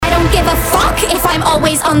give a fuck if I'm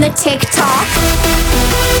always on the TikTok.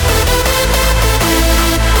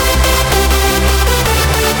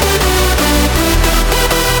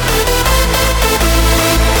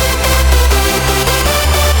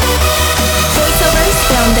 Voiceovers,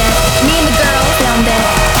 filmed it. Me and the girl, filmed it.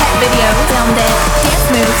 Pet video, filmed it. Dance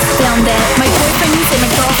moves, filmed it. My boyfriend used it, my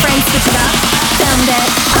girlfriend switched it up, filmed it.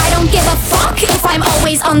 I don't give a fuck if I'm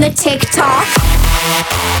always on the TikTok.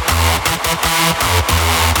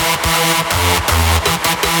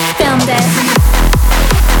 Filmed it.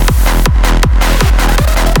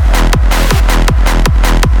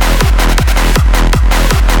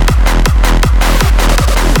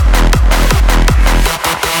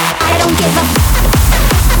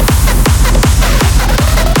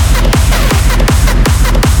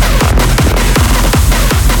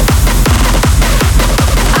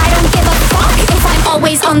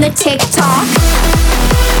 On the TikTok.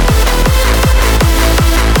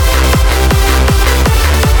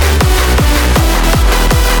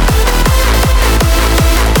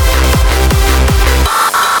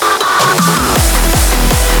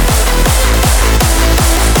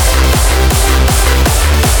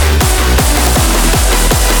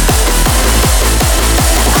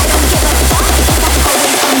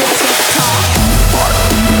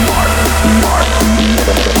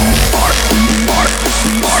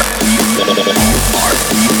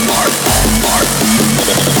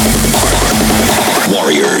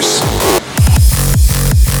 Warriors.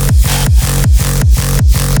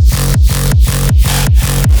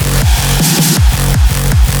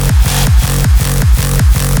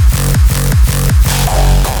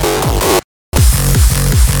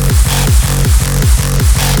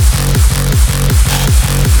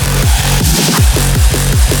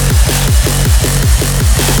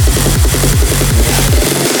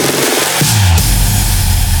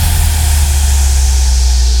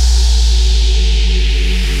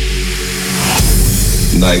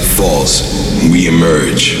 Night falls, we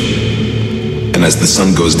emerge. And as the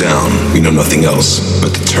sun goes down, we know nothing else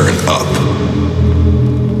but to turn up.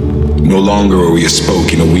 No longer are we a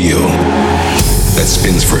spoke in a wheel that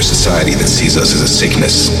spins for a society that sees us as a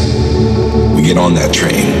sickness. We get on that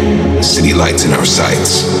train, city lights in our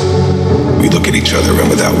sights. We look at each other and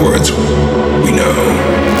without words, we know.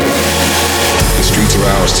 The streets are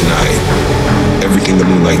ours tonight. Everything the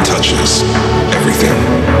moonlight touches, everything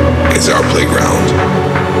is our playground.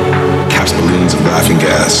 Caps balloons of laughing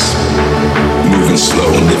gas, moving slow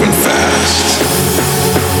and living fast.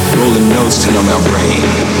 Rolling notes to numb our brain,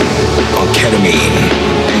 on ketamine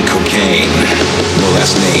and cocaine. No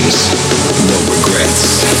last names, no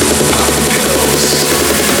regrets, popping pills,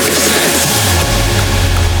 cassettes.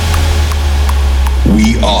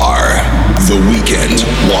 We are the Weekend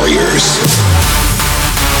Warriors.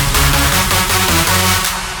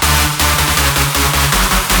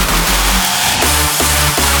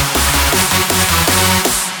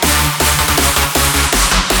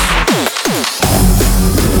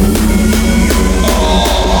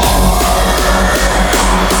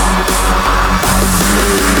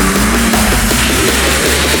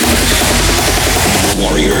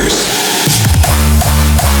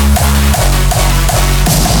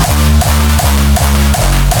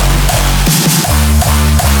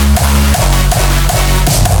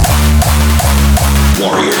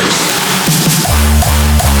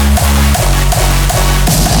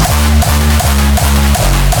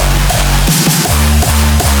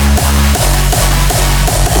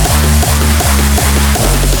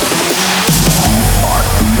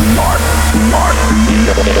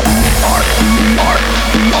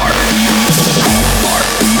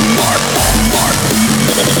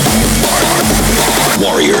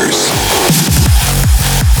 Warriors.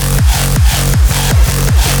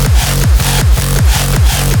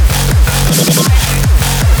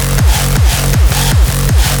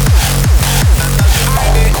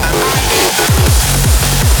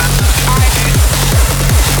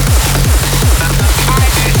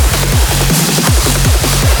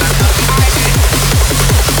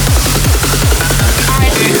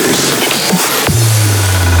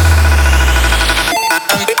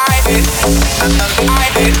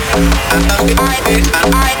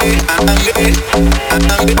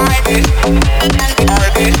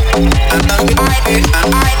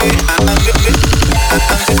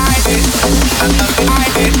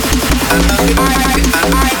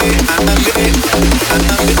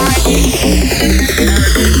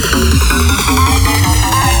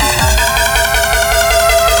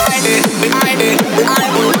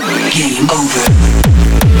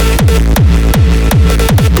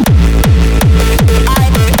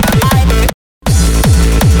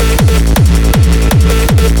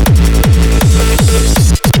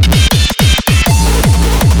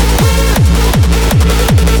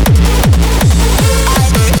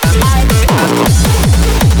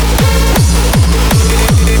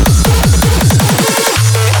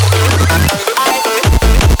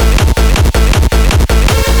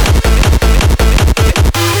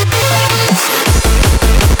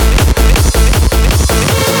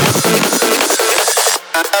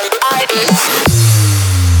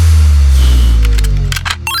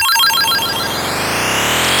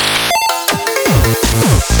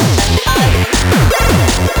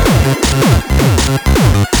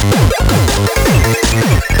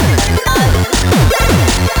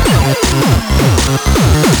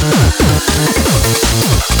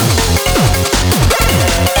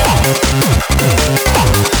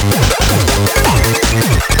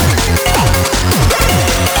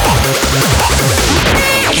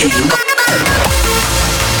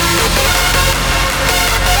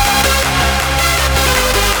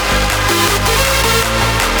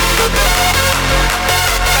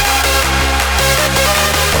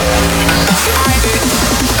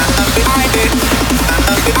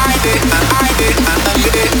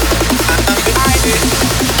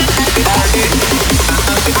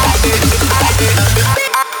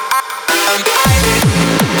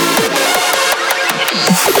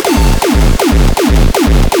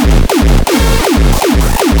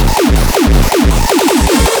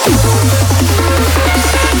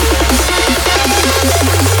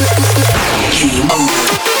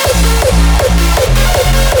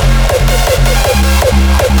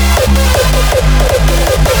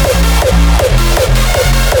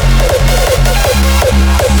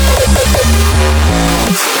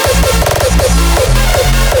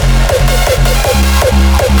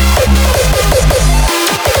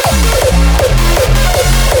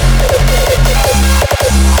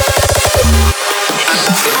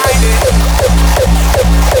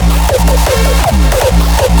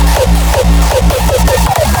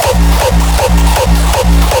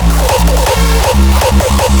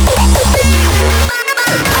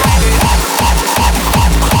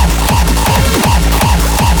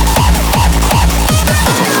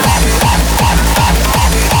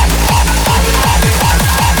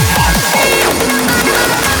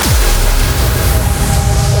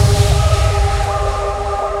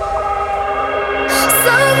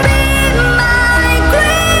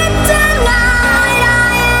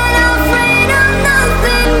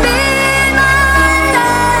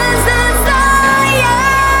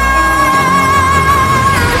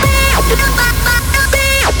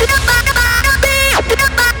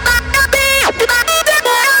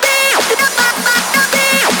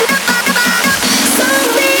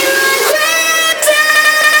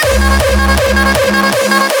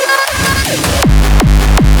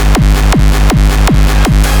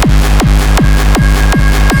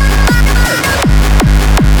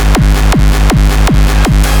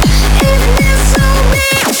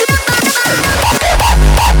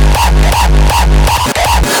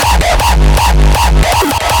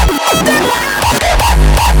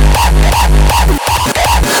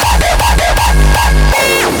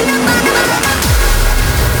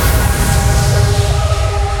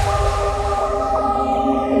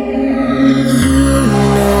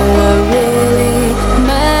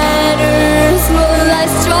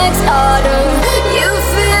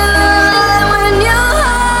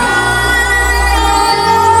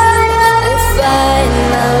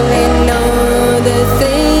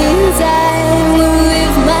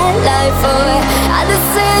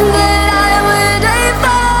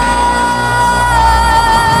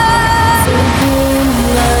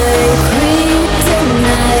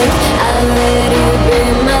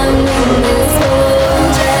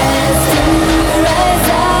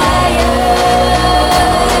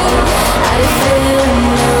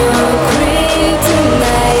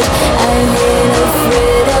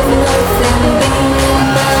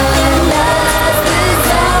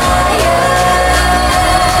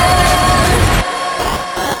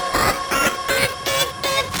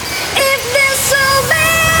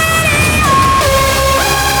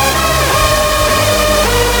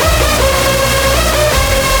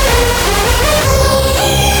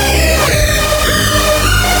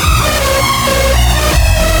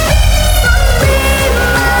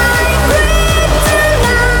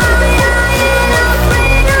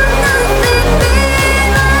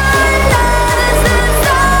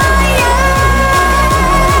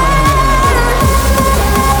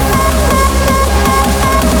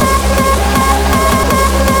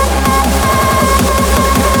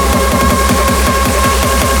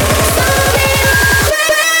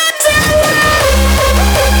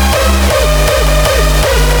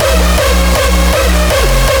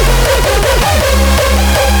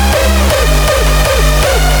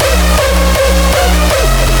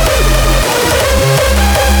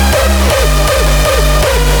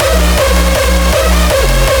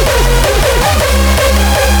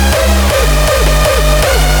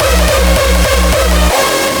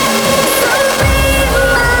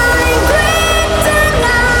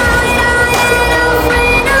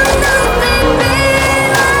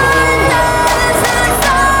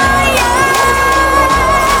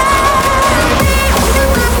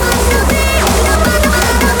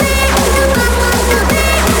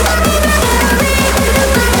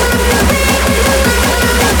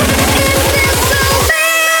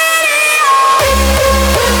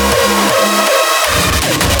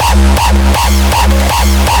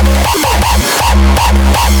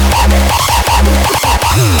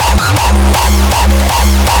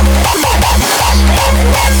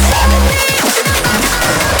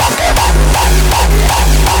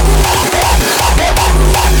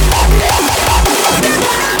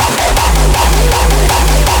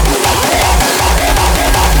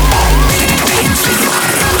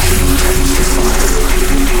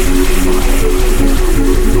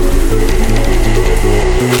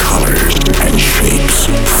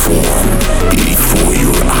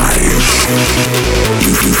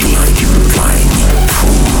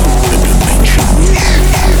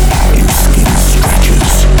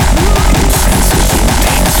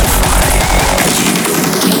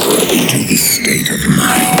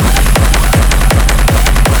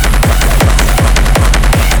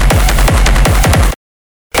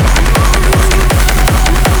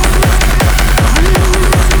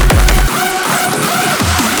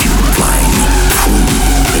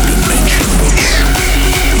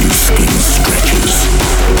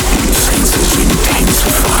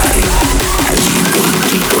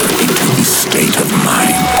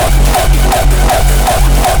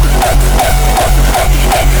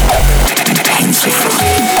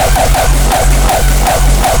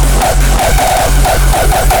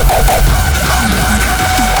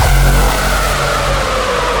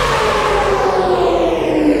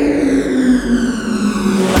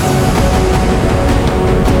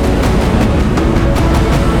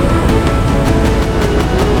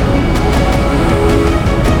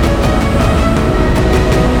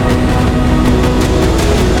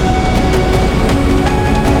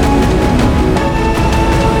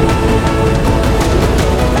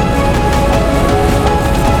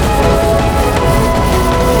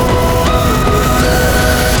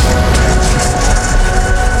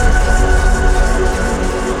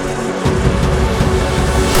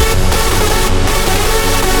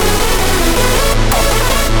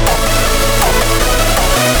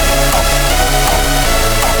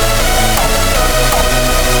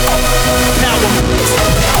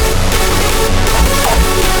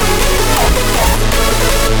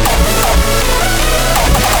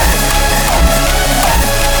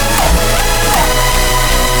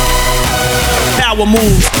 power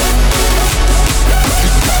moves.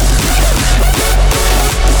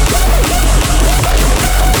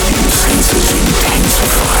 Senses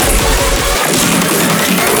intensify as you go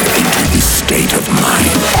deeper into the state of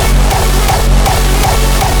mind.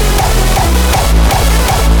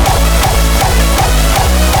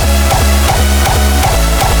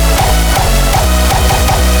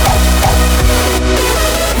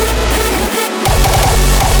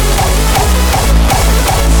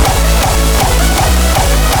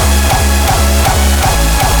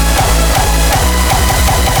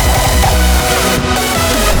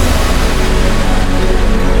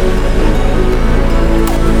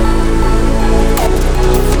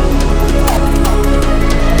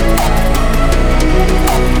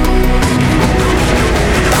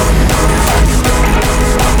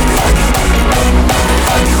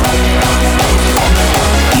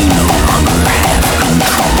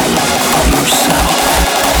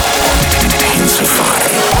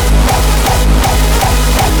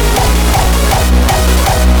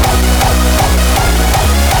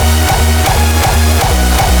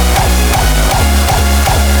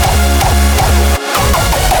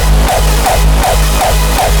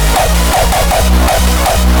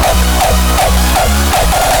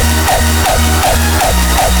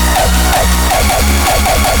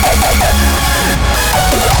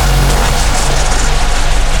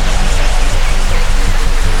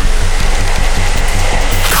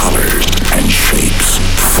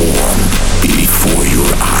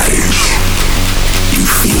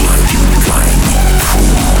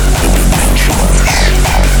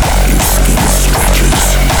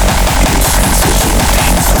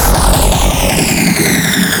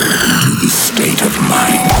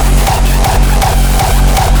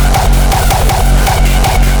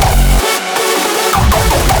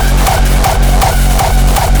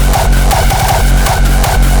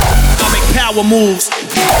 Power moves.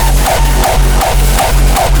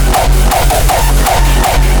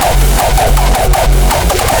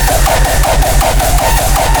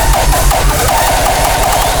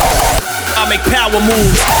 I make power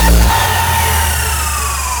moves.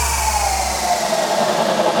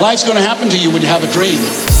 Life's gonna happen to you when you have a dream.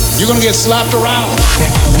 You're gonna get slapped around.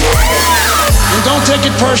 And don't take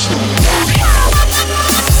it personal.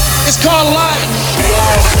 It's called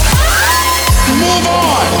life. Move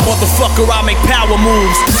on. Motherfucker, I make power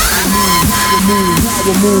moves. Power move,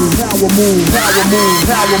 power move, power move, power move,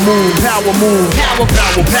 power move, power move, power,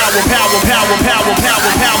 power, power, power, power, power, power,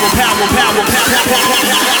 power, power,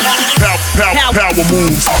 power, power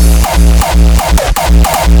moves.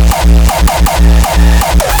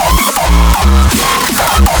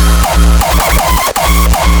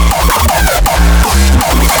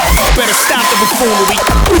 Better stop the buffoonery.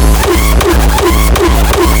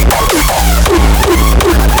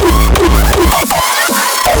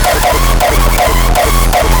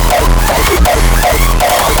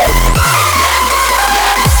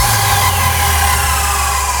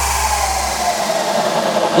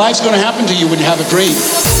 Life's gonna happen to you when you have a dream.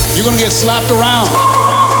 You're gonna get slapped around.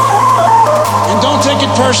 And don't take it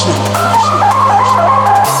personal.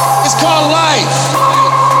 It's called life.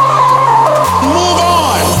 Move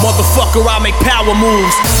on. Motherfucker, I make power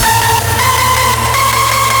moves.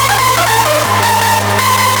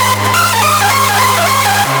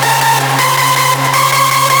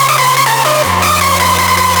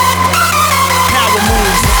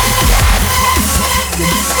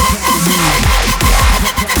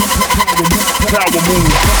 Power move. Power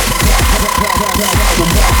move.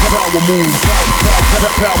 Power move.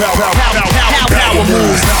 Power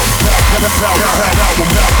move.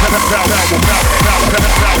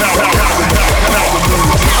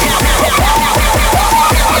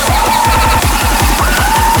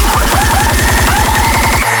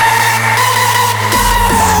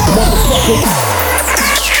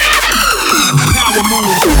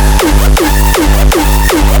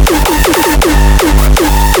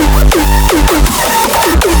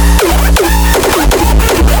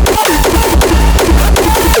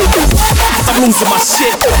 I'm losing my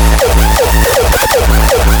shit.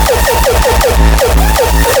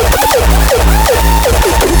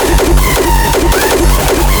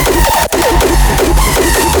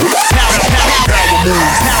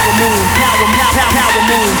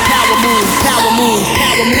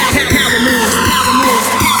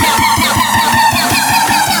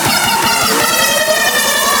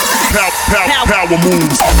 Power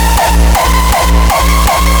moves.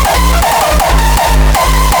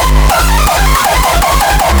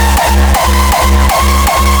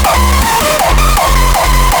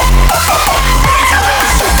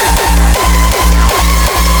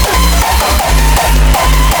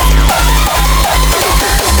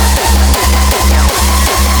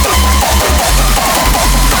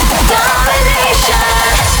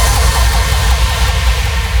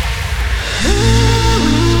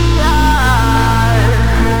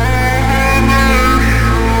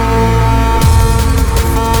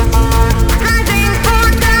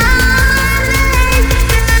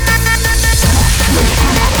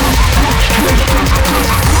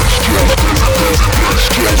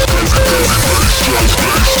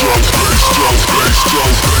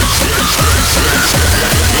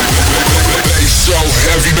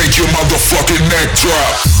 motherfucking neck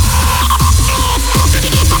drop.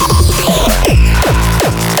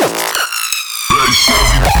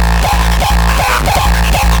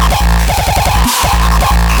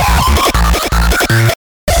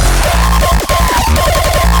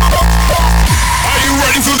 Are you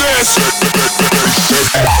ready for this?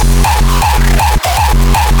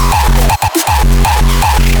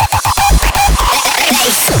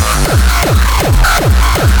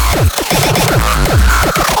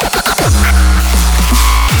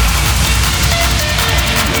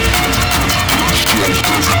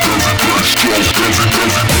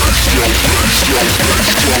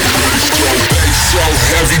 So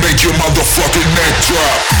heavy, make your motherfucking neck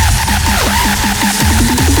drop.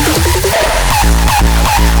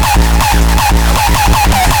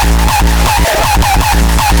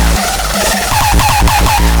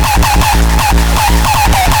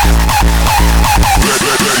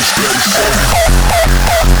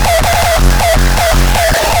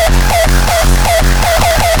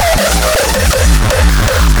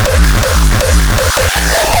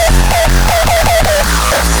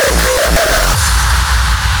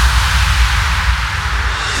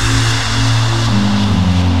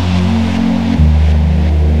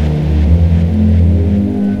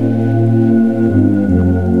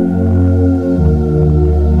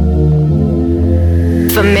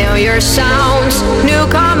 Familiar sounds, new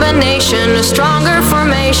combination, a stronger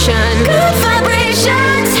formation. Good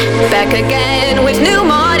vibrations. Back again with new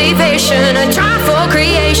motivation, a drive for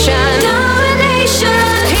creation.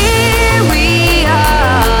 Domination. Here we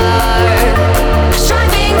are,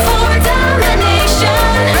 striving for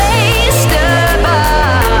domination. Raise the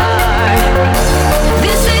bar.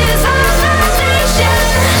 This is our foundation.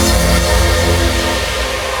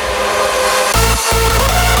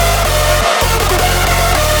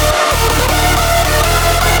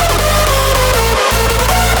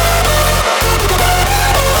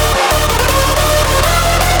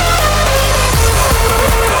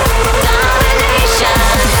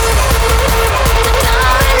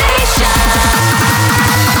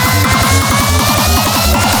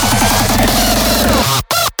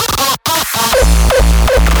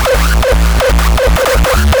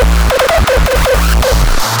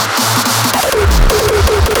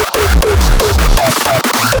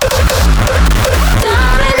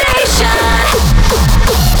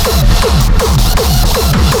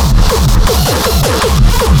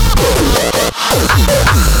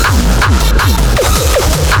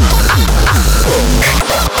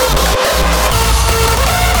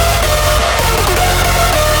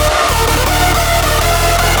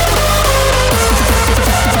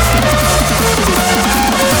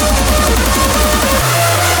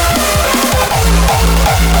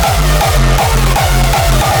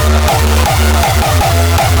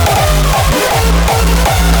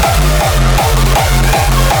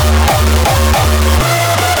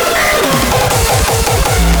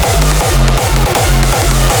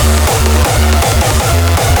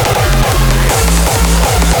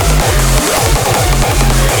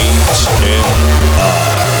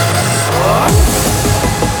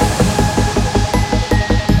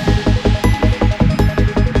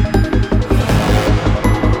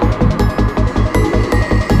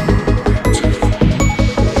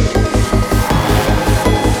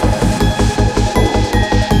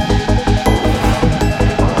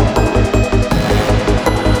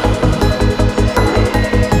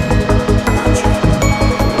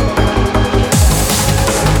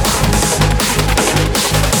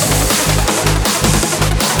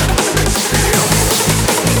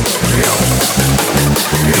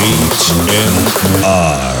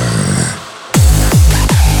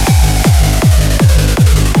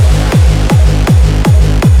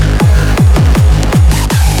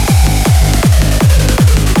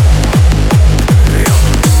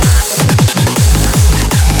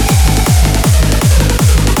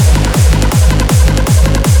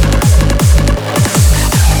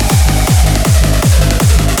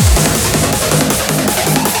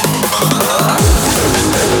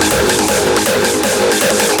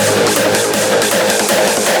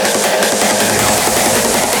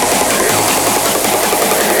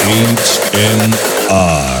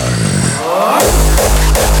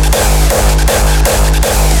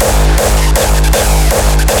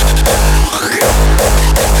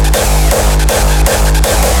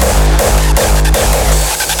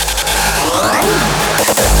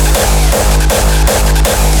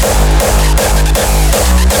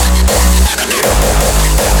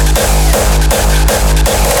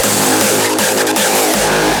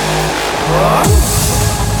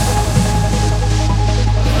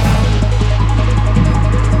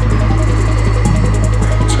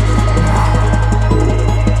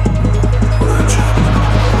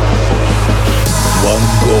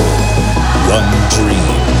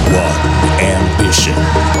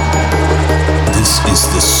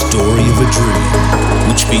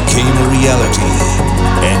 became a reality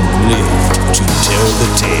and lived to tell the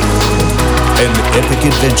tale. An epic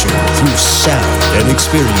adventure through sound and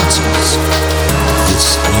experiences. This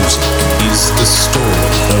music is the story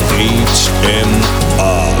of HNR.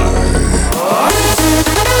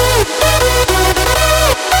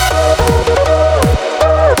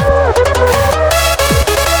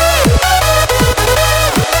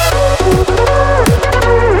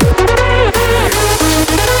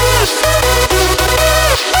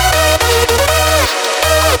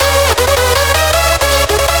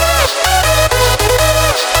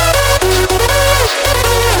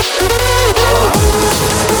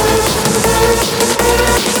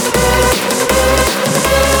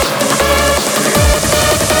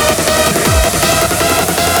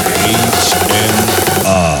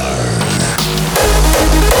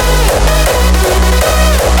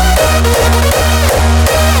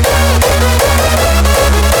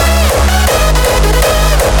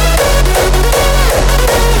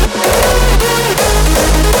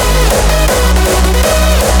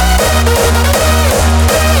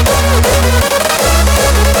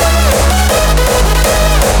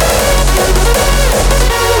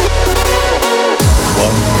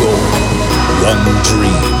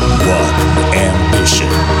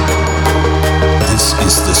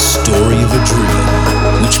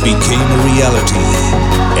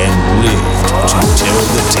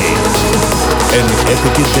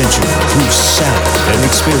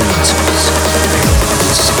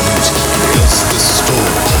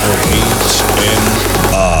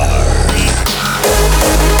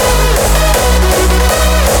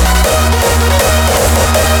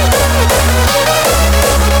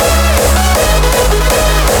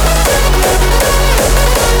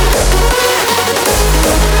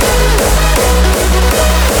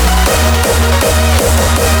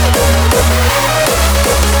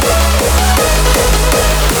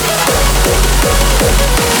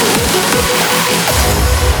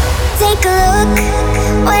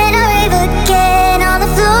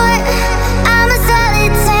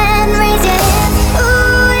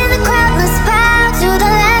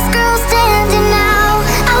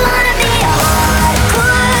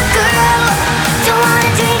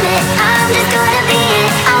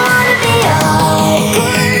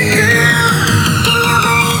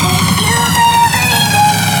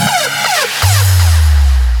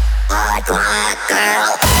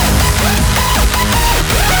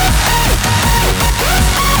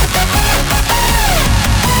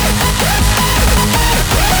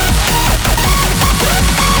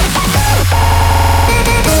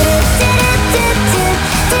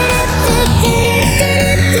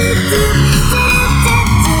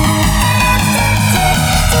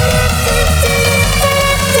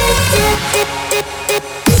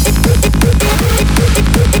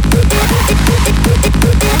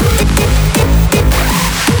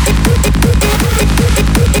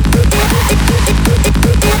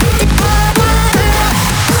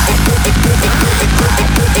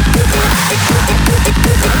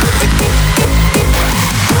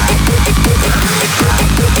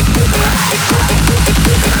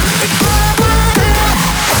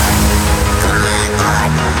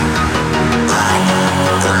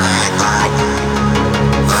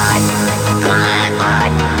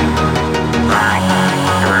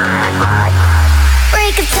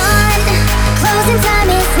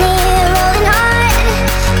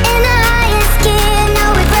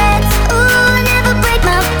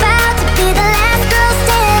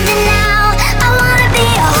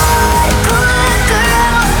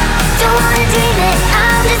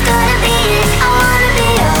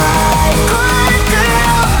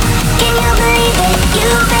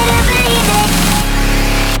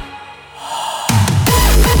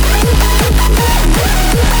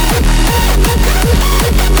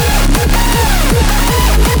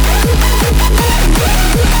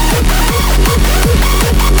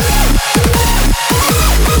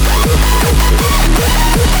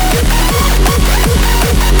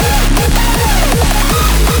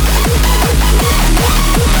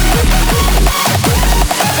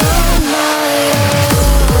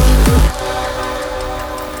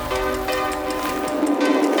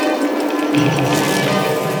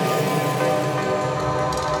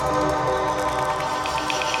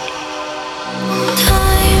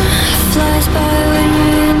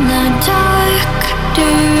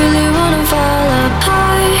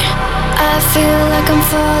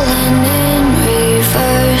 falling in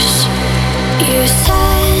reverse. You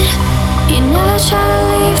said you never try to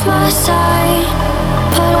leave my side,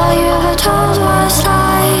 but all you ever told was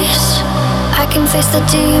lies. I can face the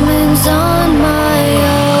demons on my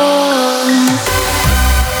own.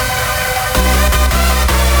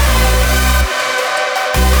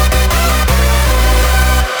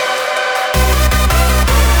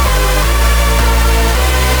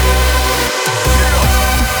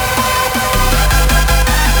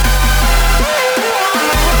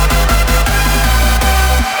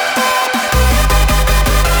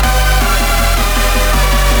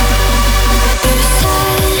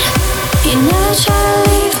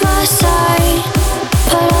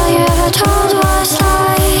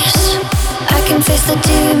 the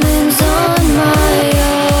demons on my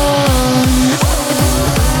own.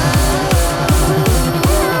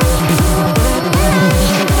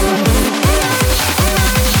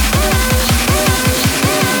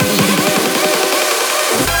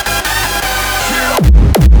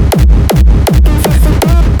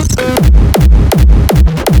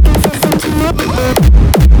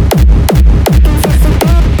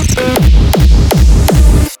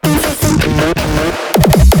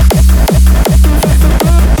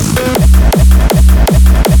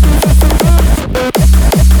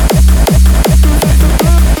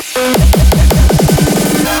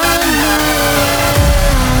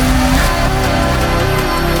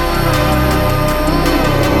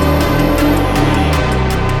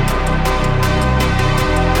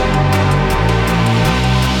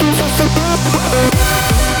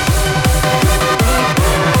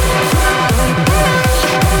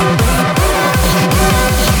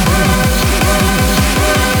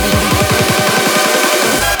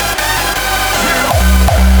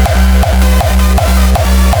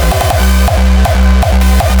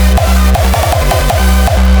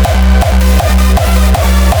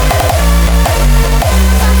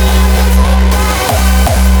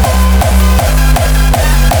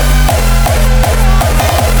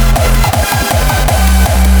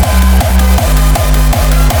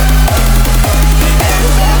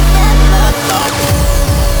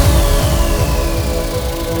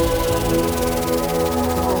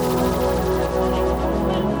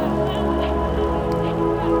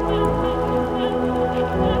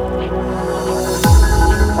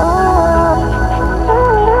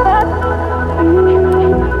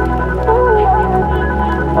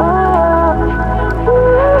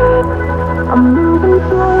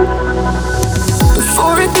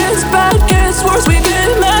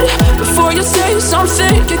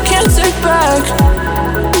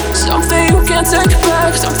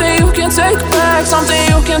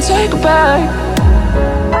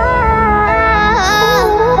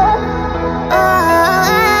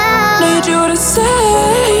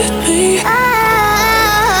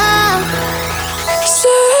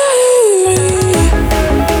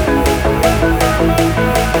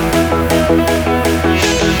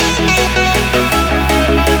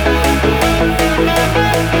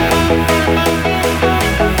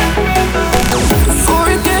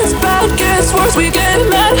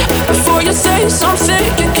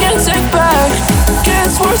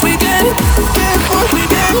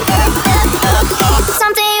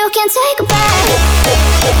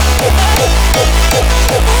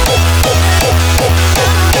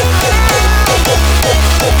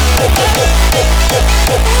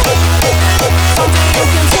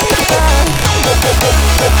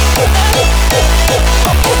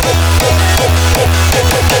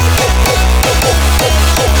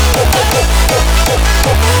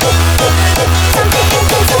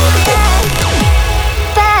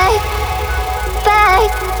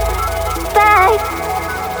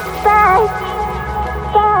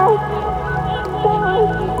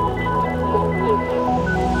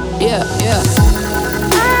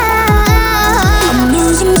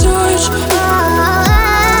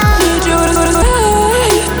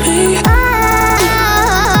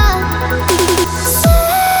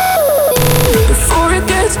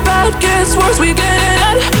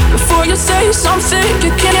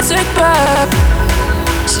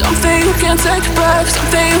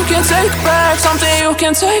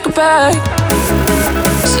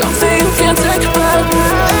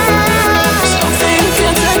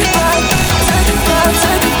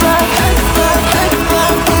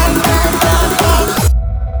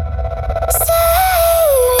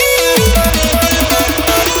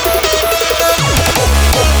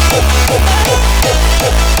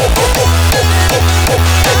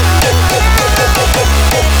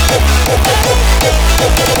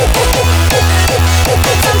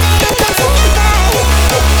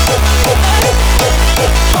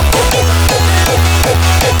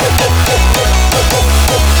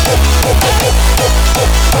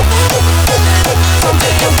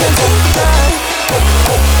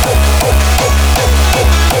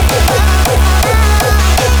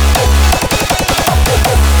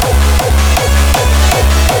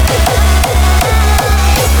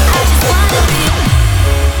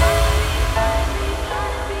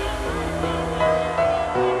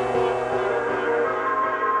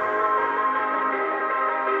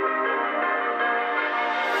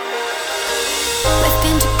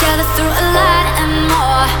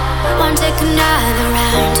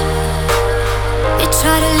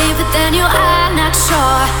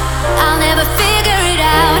 I'll never figure it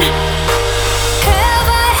out. Have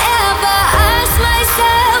I ever asked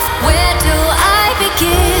myself, where do I begin?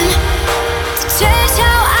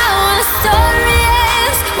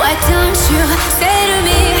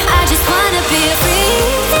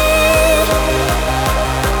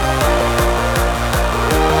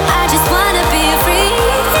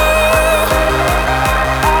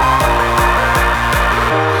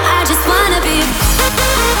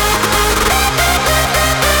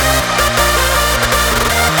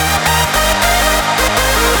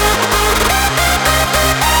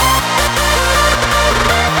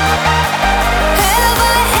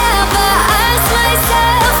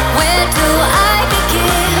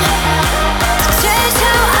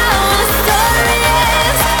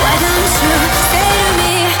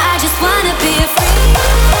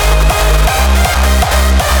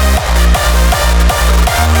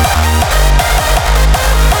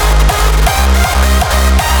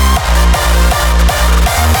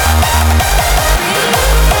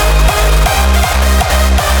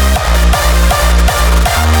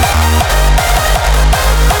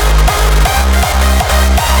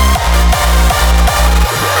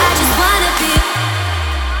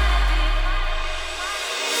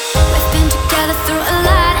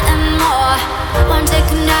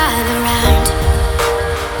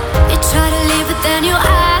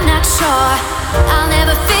 I'll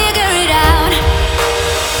never figure it out.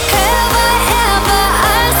 Have I ever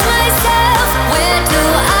asked myself, where do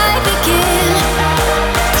I begin?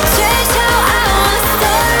 Change how our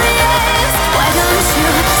story ends. Why don't you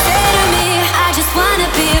say to me, I just wanna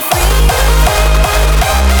be free?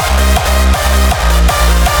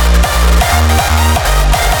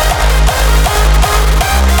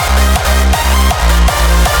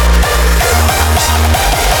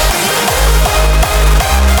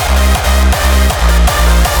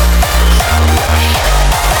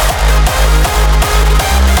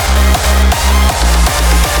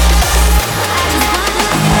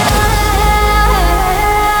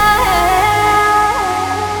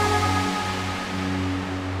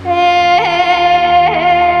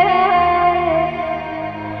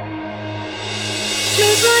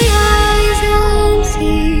 Close my eyes and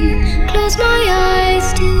see. Close my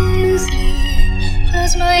eyes to sleep.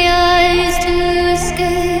 Close my eyes to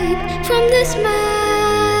escape from this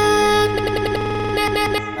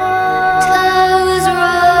Towers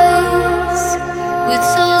rise with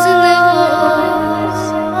souls in their walls.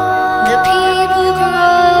 The people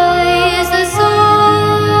cry. Is there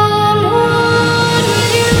someone? Will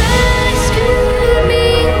you rescue me?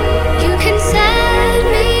 You can set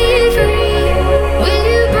me free. Will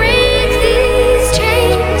you break these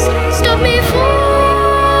chains? Stop me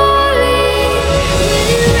falling. Will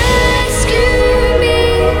you rescue me?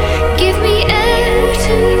 Give me air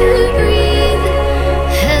to breathe.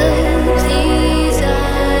 Help these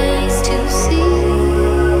eyes to see.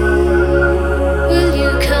 Will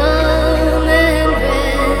you come and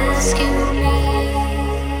rescue me?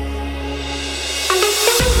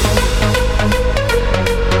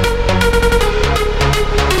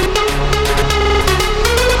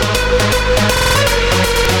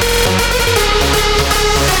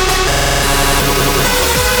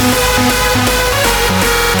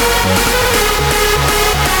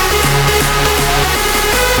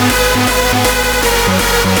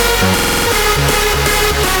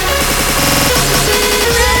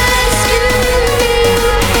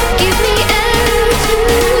 Give me air to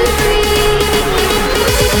breathe.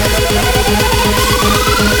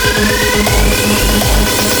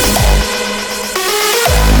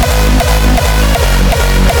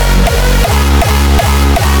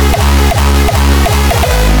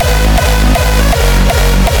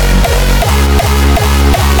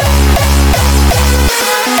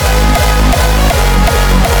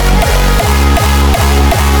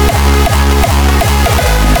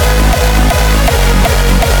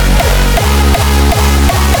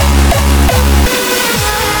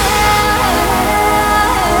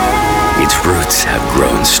 Its roots have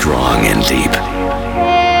grown strong and deep,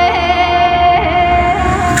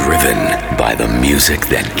 driven by the music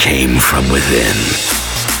that came from within.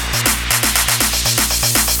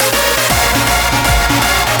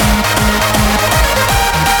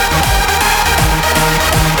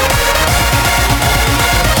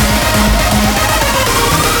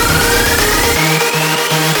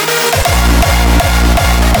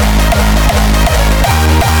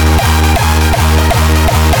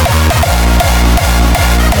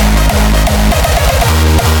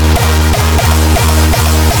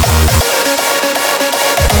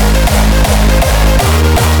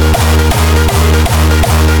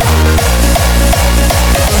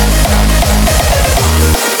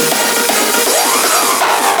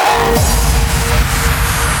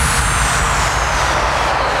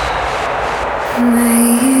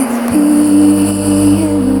 May it be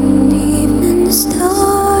an evening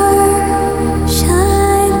star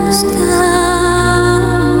shines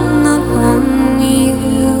down upon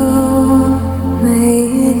you. May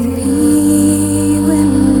it be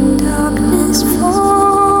when darkness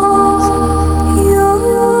falls, your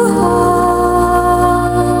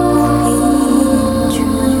heart will be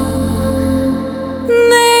true.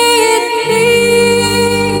 May it be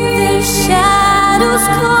the shadows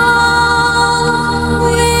call.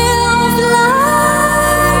 We'll fly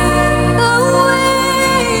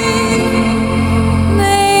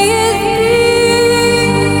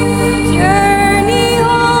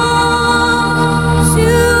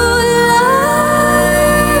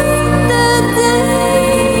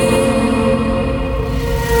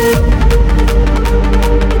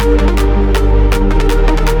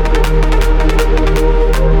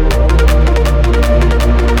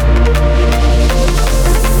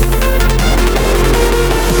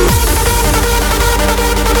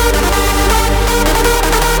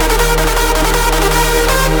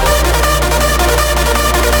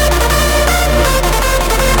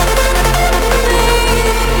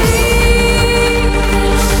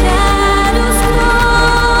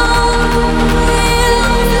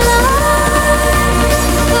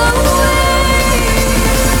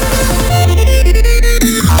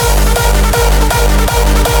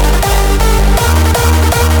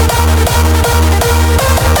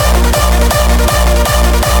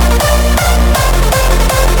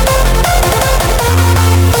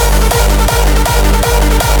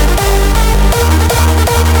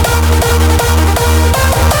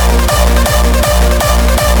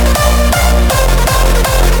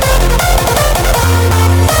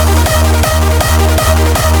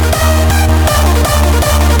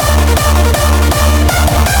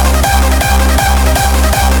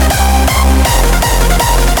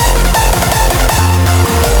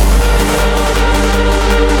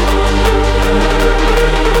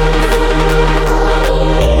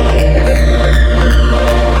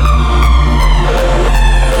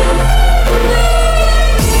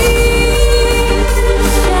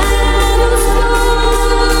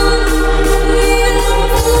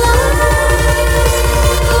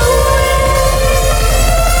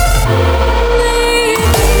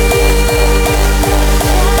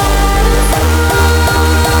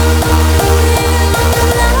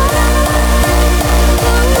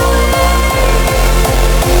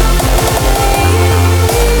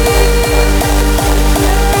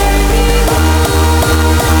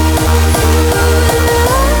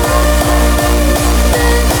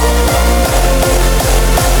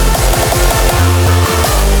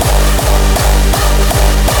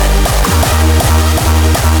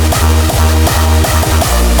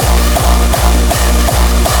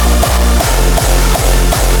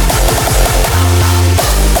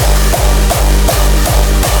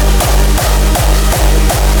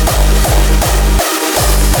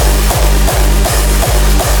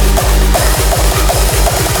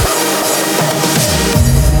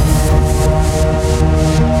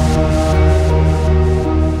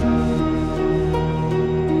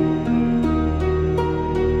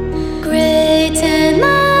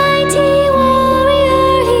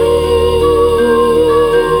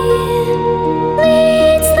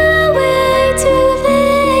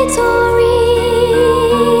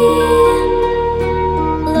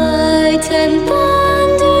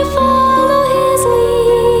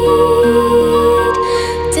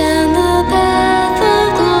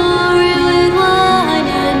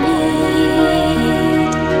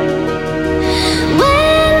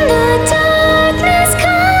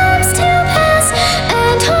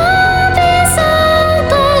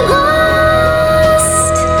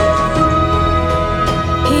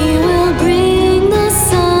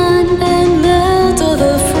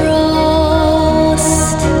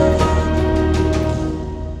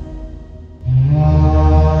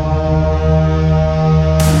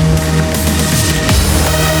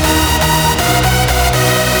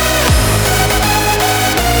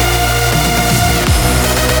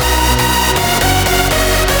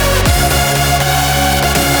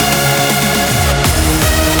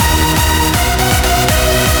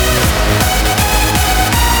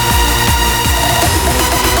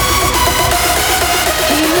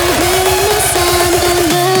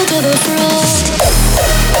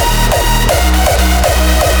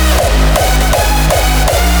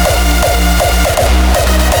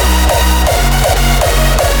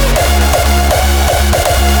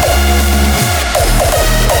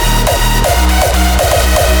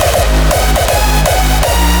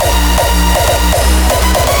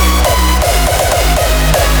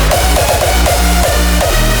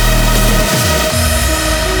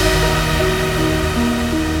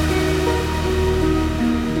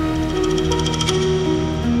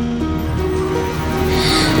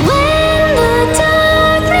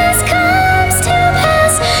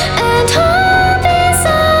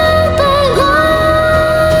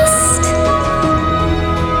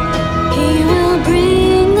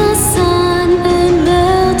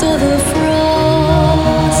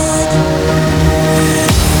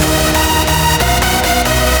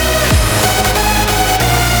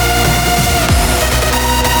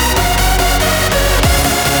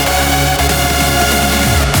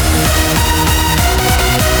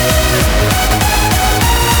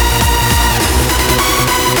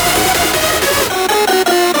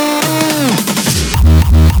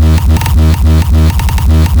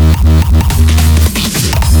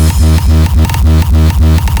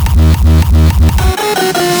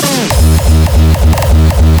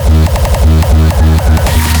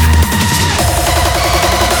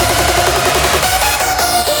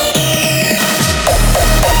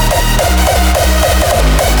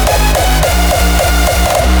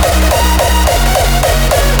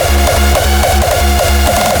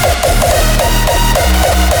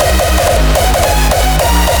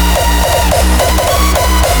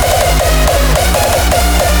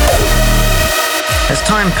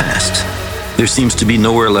time passed, there seems to be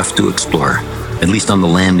nowhere left to explore, at least on the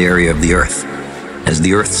land area of the Earth. As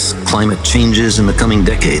the Earth's climate changes in the coming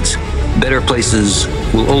decades, better places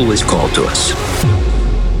will always call to us.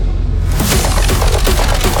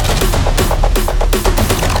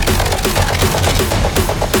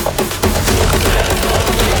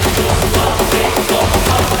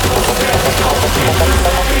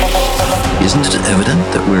 Isn't it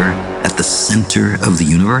evident that we're at the center of the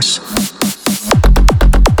universe?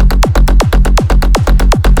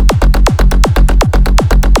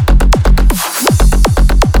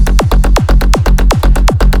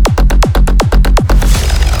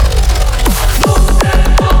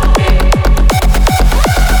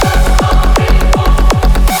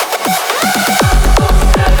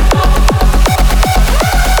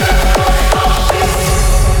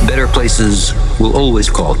 Better places will always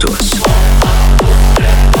call to us.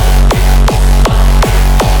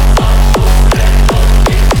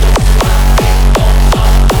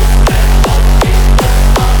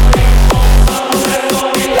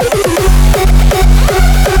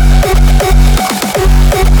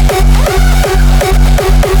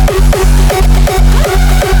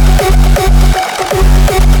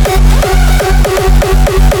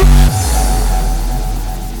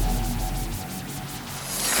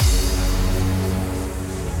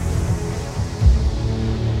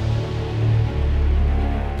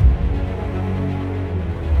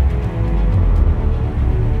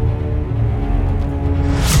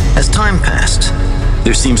 As time passed,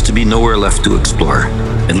 there seems to be nowhere left to explore,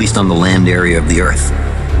 at least on the land area of the Earth.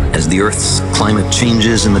 As the Earth's climate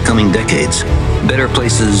changes in the coming decades, better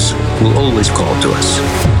places will always call to us.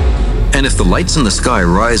 And if the lights in the sky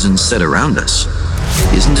rise and set around us,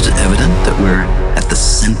 isn't it evident that we're at the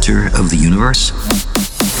center of the universe?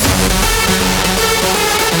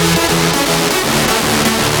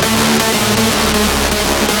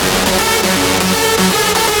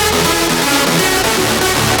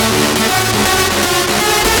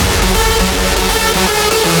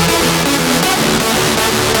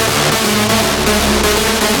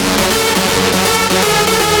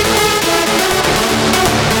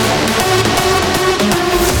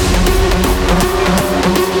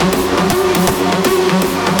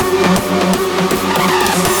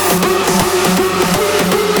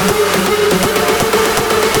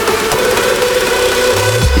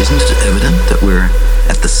 Isn't it evident that we're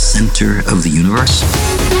at the center of the universe?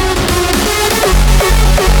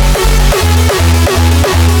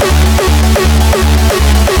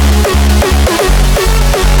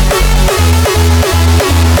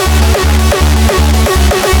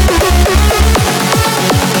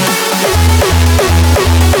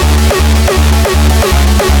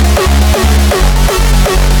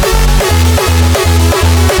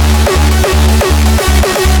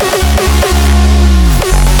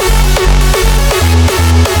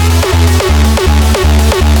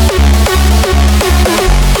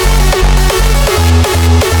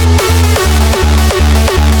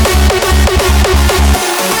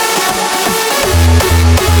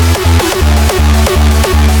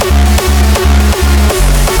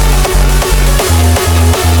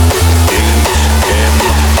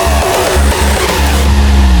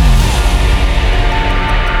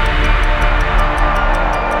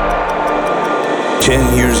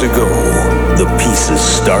 The pieces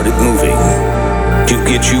started moving to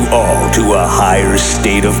get you all to a higher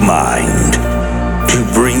state of mind, to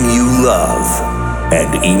bring you love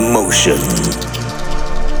and emotion.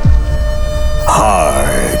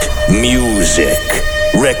 Hard Music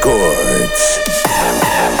Records.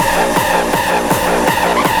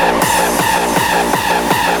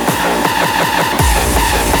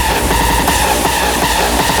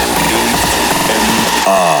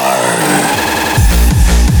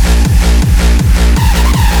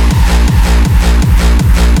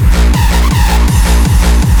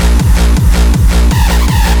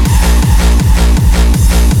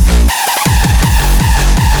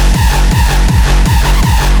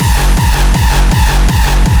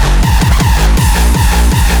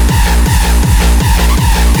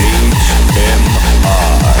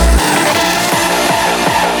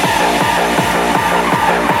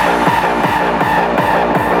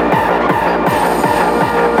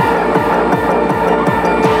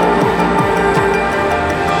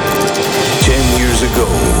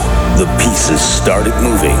 Started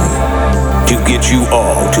moving to get you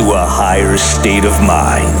all to a higher state of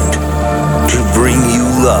mind, to bring you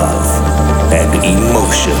love and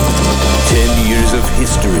emotion. 10 years of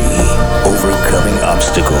history, overcoming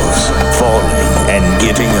obstacles, falling and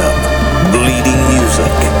getting up, bleeding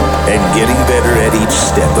music, and getting better at each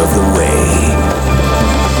step of the way.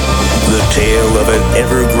 The tale of an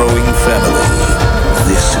ever-growing family.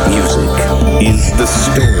 This music is the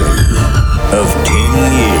story of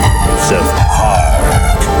 10 years of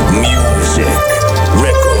hard music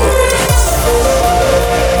records.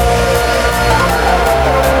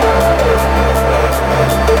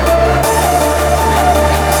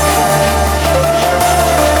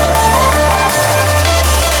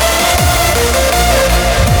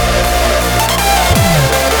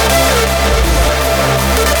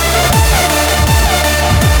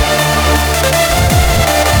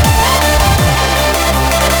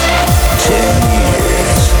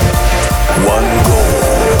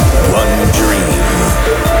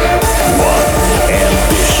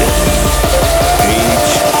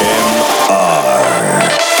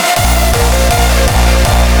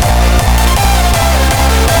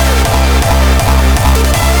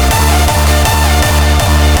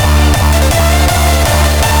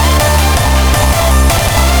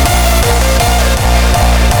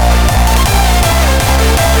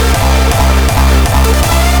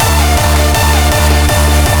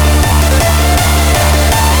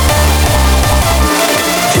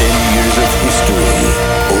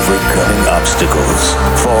 Obstacles,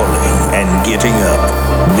 falling and getting up,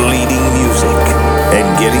 bleeding music, and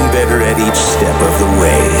getting better at each step of the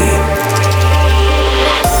way.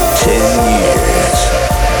 10 years,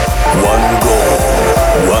 one goal,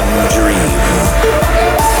 one dream,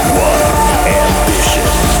 one ambition.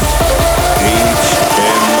 HMR.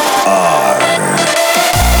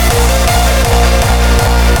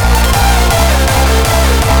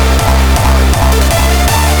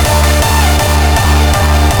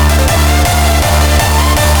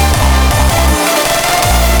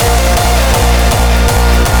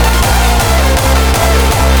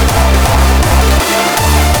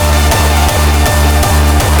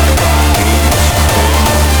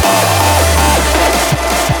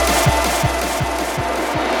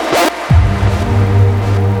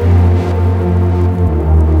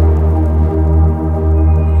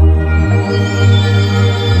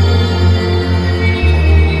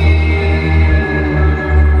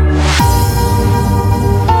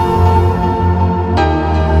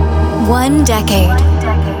 One decade.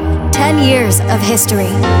 10 years of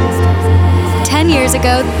history. 10 years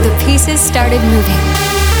ago, the pieces started moving.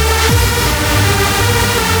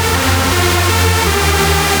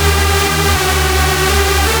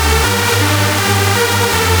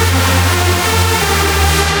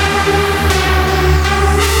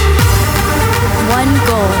 One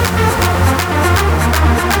goal.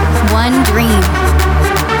 One dream.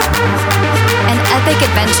 An epic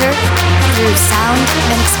adventure through sound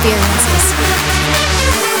and experiences.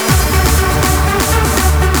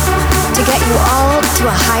 To get you all to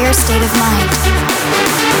a higher state of mind.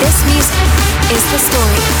 This music is the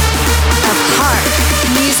story of Hard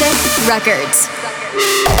Music Records.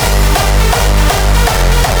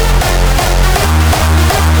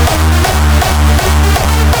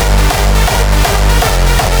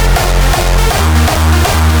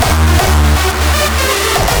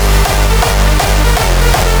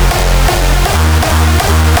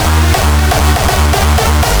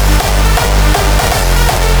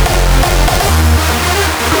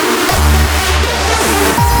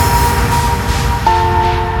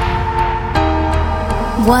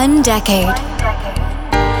 One decade.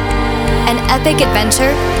 An epic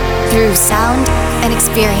adventure through sound and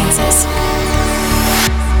experiences.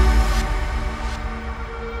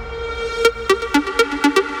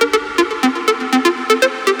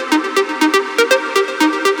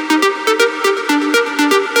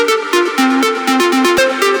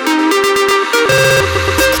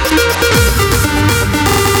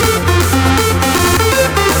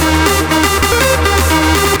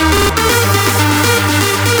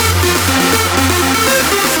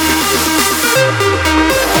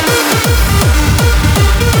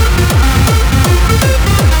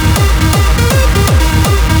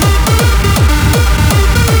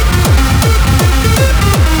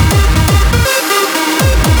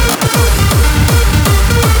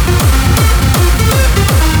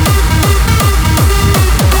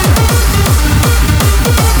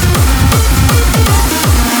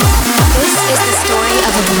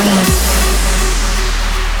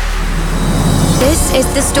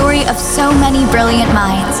 The story of so many brilliant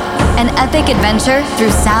minds. An epic adventure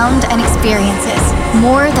through sound and experiences.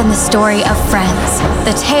 More than the story of friends.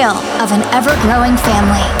 The tale of an ever-growing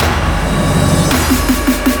family.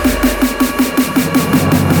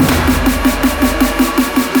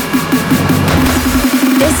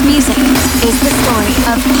 This music is the story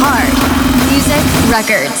of Hard Music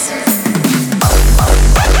Records.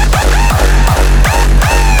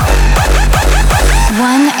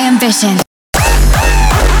 One ambition. ambition.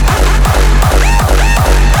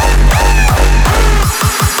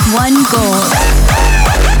 One goal.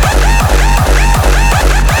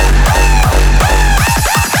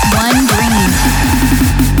 One dream.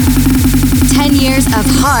 10 years of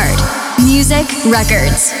hard music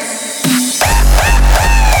records.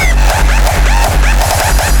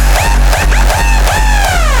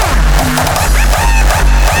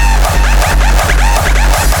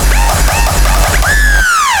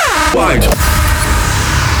 Fight.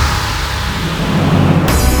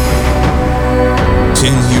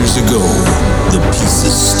 10 years ago, the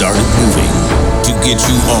pieces started moving to get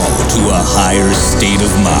you all to a higher state of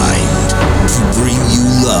mind, to bring you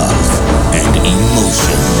love and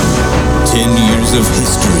emotion. 10 years of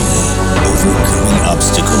history, overcoming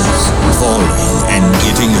obstacles, falling and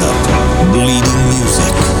getting up, bleeding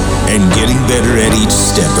music, and getting better at each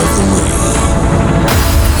step of the way.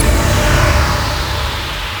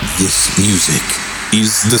 This music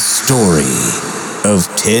is the story of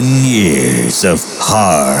 10 years of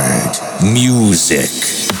hard music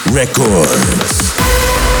records.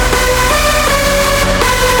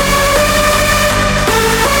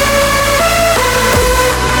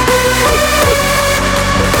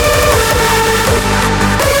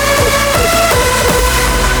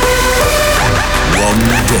 One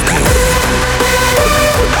decade,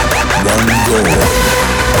 one goal,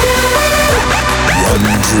 one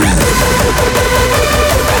dream,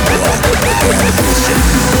 one ambition.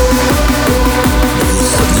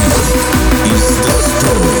 This music is the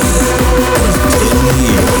story of 10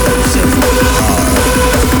 years of hard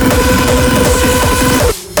music.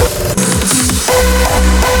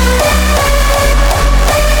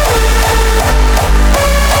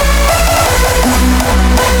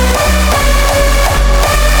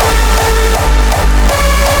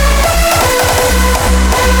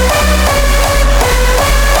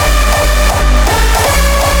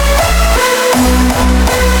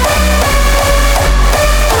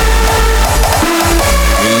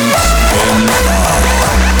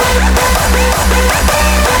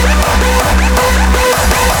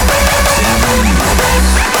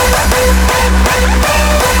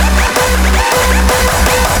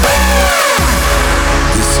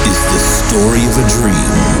 Story of a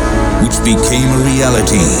dream which became a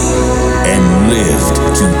reality and lived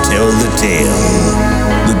to tell the tale.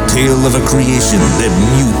 The tale of a creation that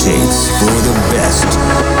mutates for the best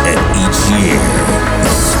at each year.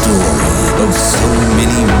 The story of so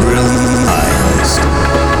many brilliant minds.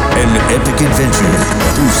 An epic adventure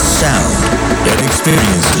through sound and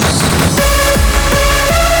experiences.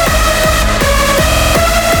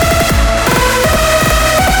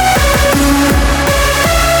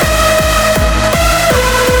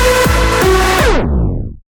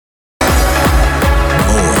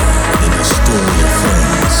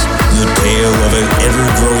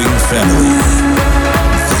 Family.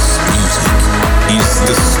 This music is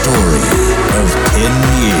the story of 10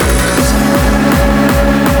 years.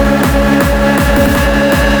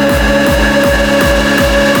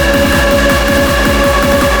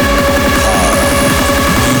 Hard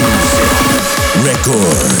Music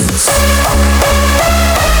Records.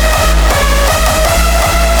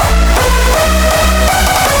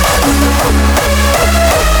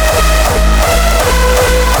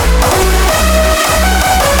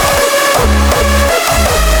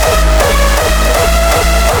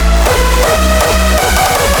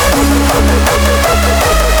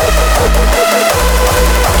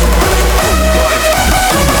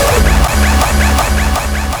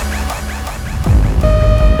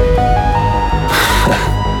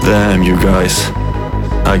 Damn, you guys.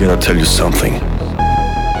 I gotta tell you something.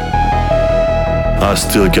 I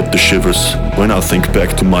still get the shivers when I think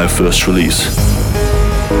back to my first release.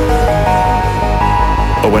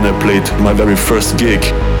 Or when I played my very first gig.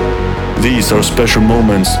 These are special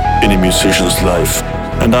moments in a musician's life,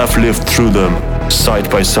 and I've lived through them side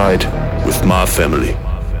by side with my family,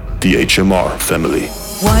 the HMR family.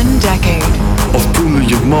 1 decade of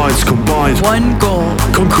brilliant minds combined. One goal.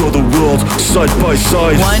 Conquer the world side by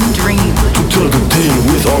side. One dream. To tell the tale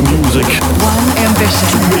with our music. One ambition.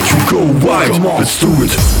 To make you go wild. Come on, let's do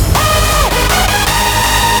it.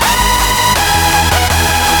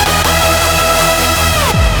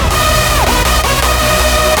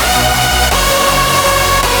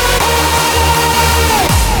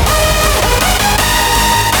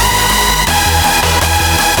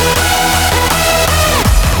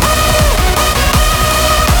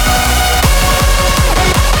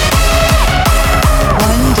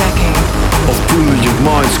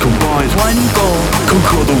 Minds combined. One goal.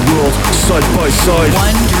 Conquer the world side by side.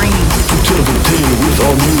 One dream. To tell the tale with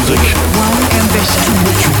our music. One ambition. To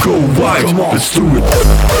make you go wild. Come on, let's do it.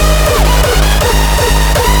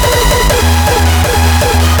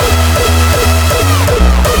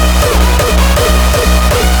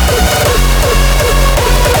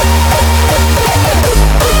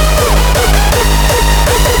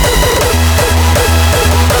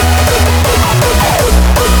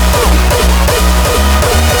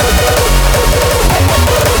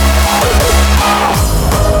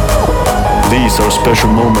 These are special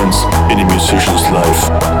moments in a musician's life.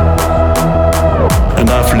 And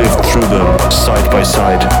I've lived through them side by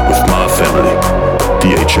side with my family,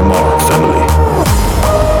 the HMR family.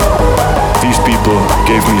 These people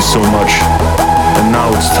gave me so much, and now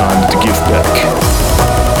it's time to give back.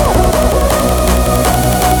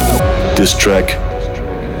 This track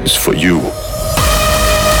is for you.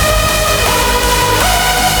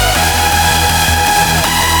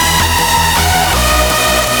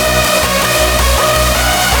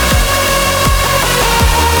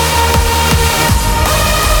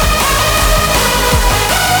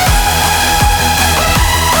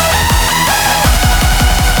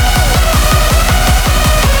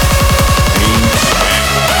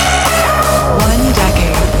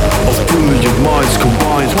 Minds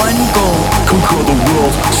combined, One goal. conquer the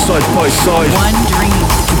world side by side. One dream.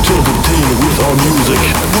 To tell the tale with our music.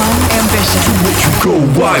 One ambition. To make you go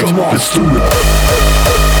wild. Come on, let's do it.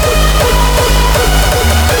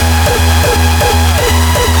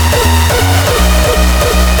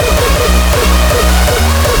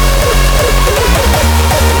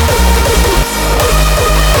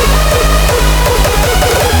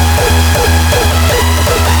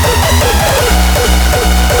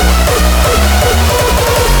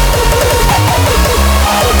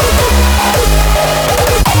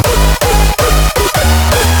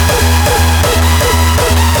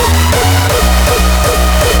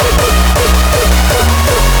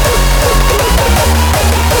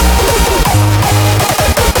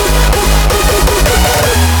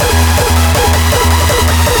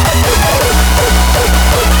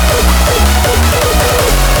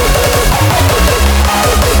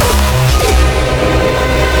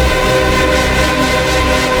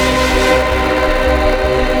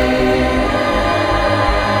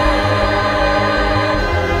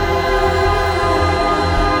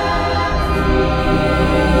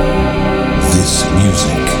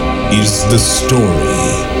 Is the story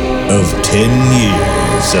of 10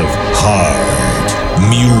 years of hard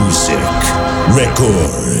music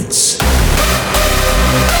records.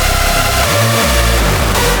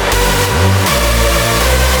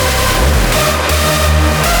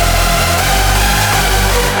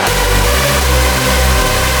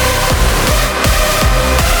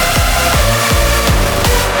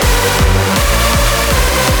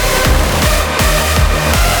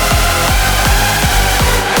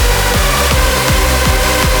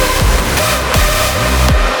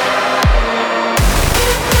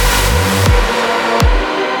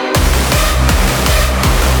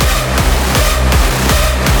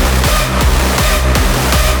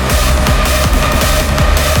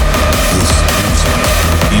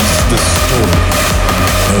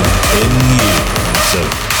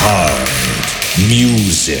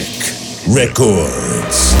 Music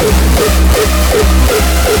records.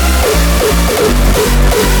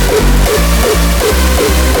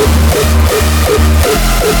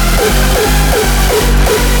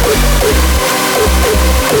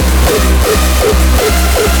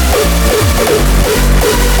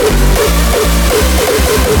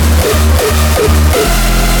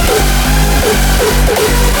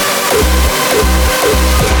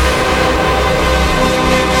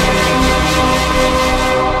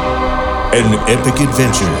 An epic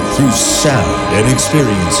adventure through sound and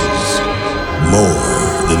experiences.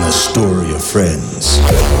 More than a story of friends.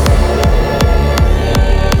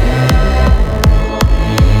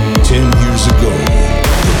 10 years ago,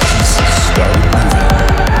 the pieces started moving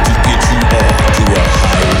to get you all to a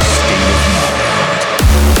higher state of mind.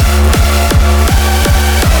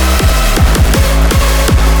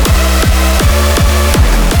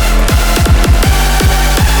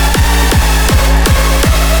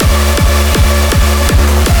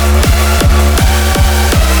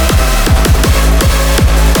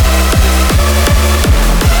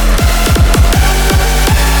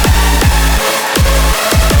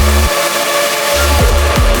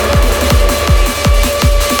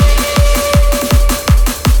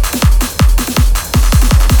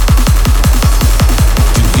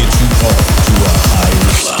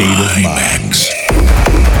 State of mind.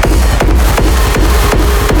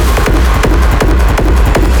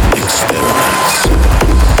 Experiments.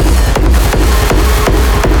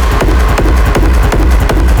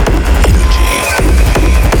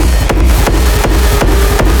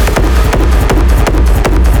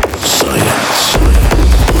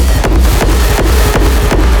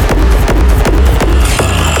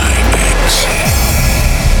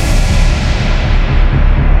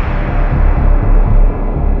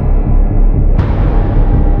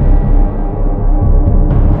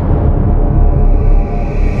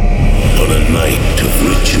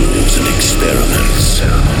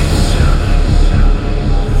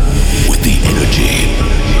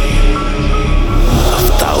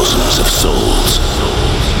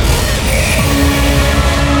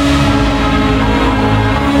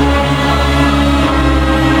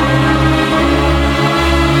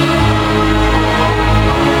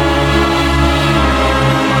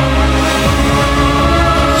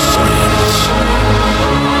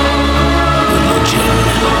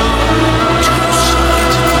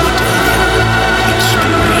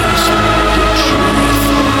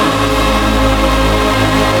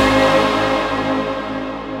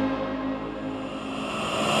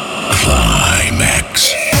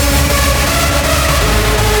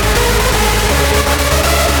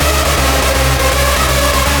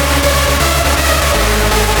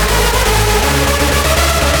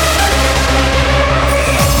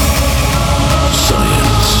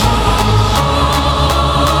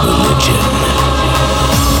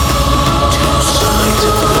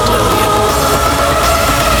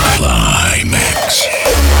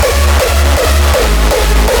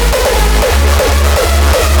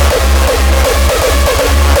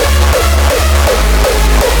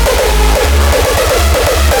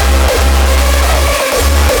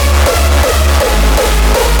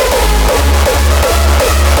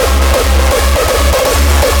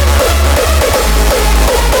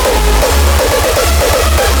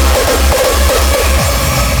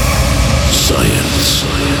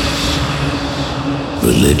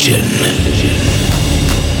 religion.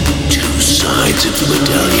 Two sides of the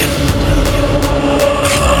medallion.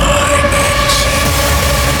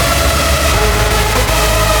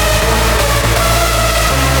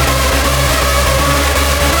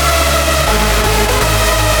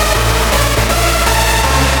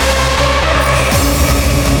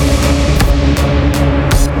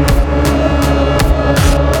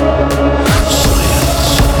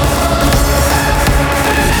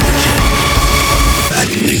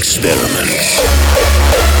 Experiments.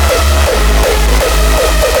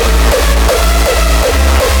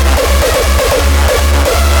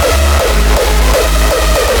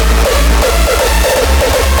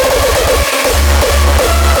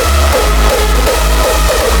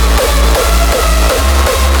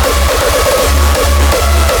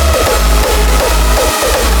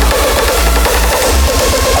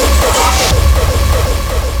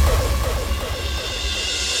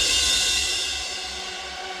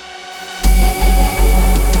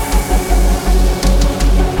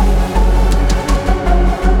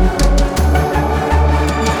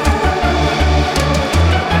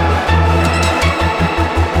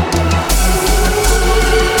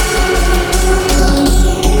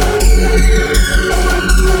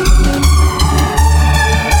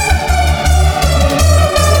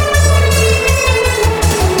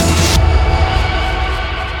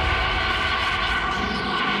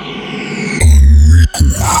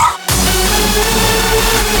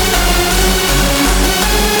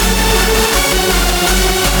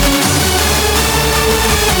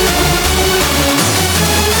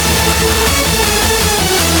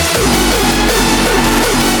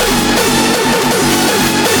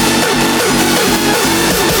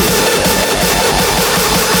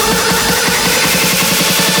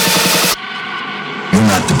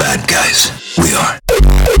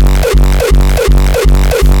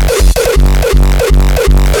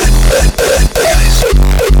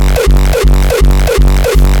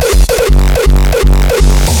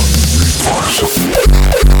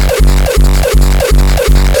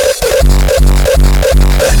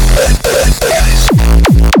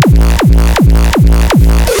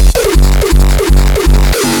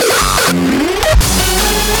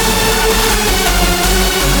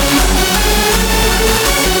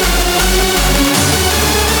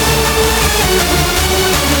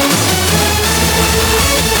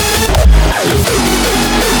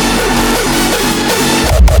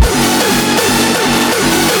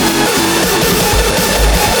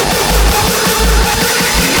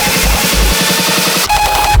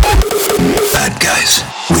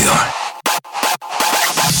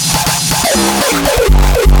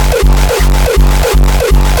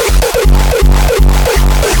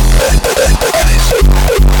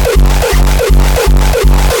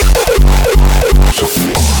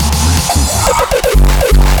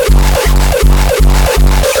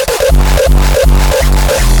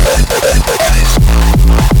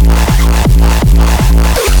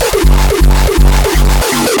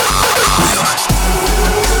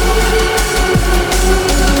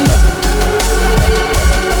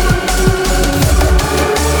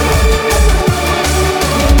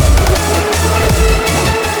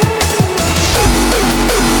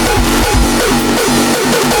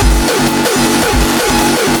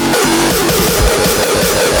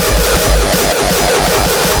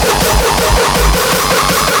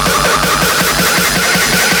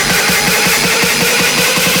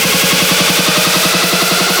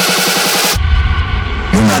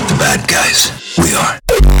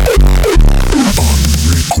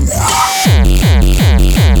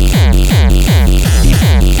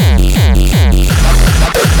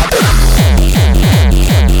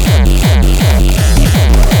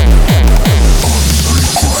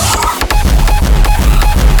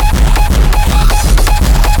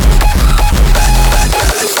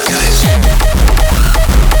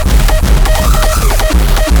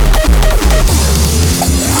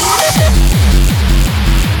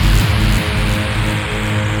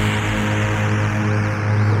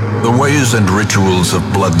 And rituals of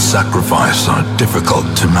blood sacrifice are difficult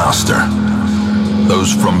to master.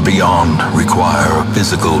 Those from beyond require a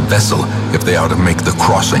physical vessel if they are to make the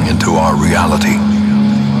crossing into our reality.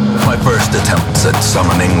 My first attempts at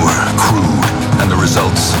summoning were crude and the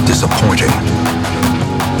results disappointing.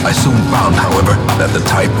 I soon found, however, that the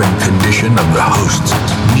type and condition of the host's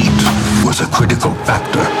meat was a critical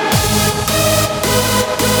factor.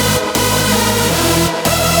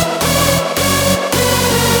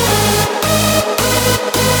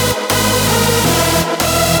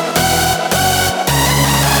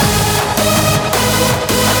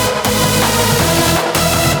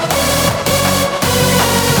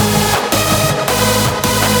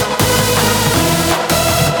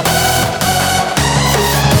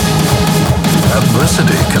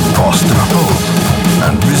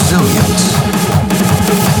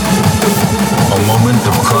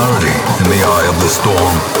 the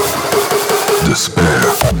storm. Despair.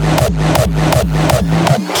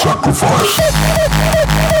 Sacrifice.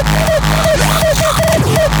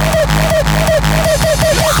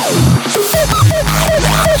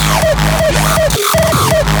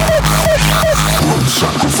 Blood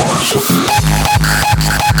sacrifice.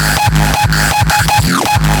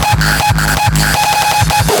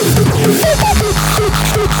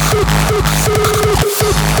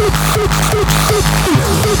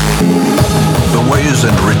 The ways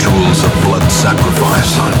and rituals of blood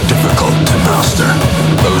sacrifice are difficult to master.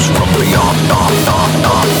 Those from beyond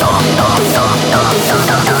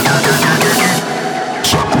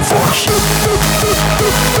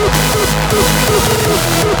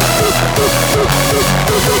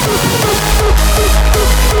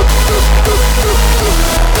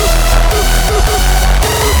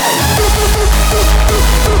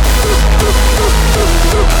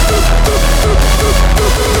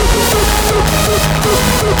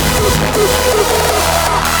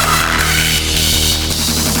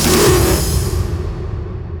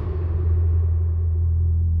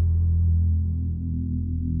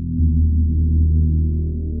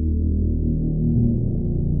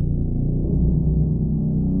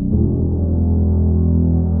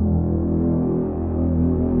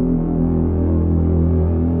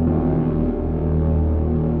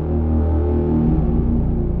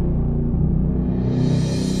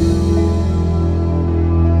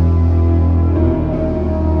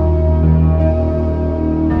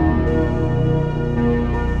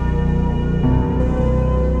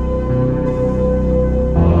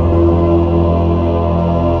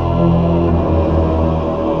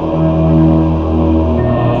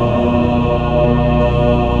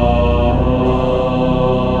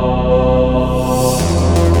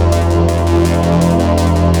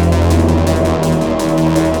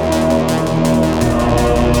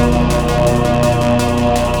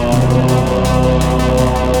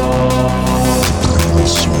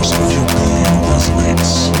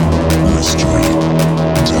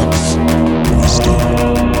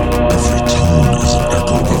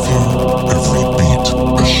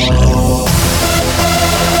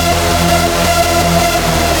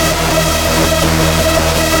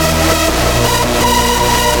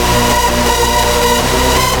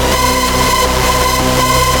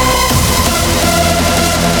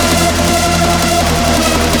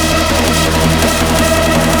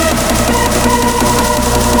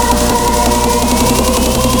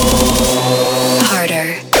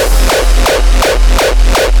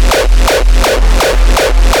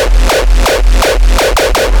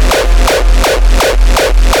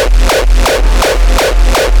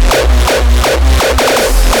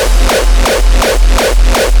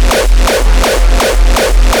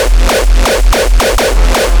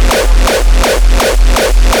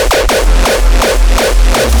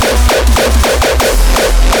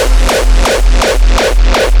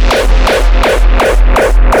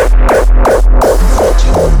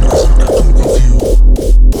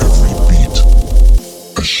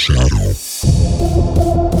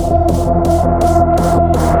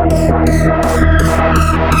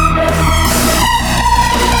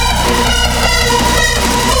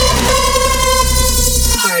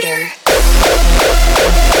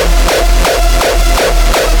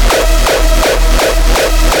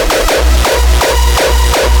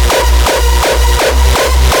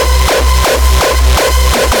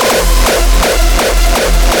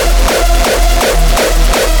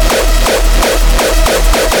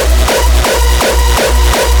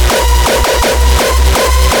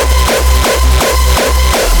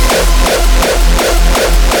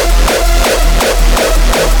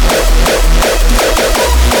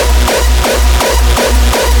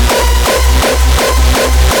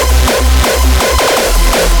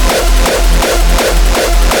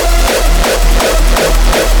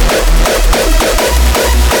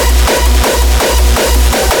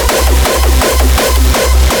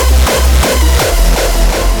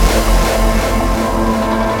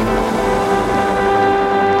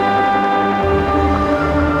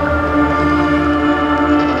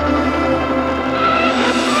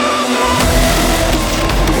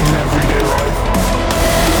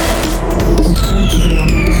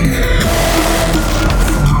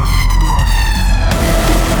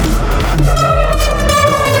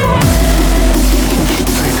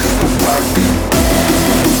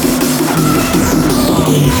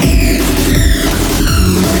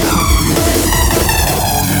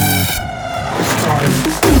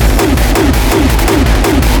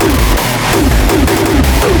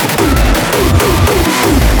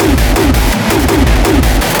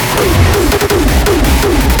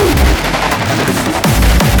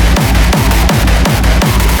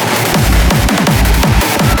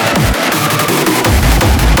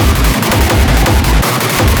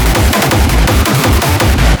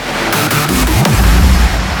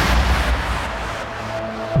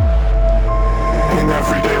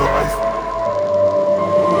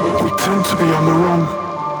tend to be on the run,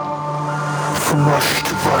 from rush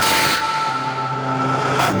to rush.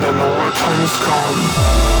 And then all our time is gone.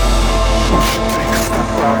 We should take a step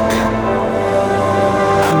back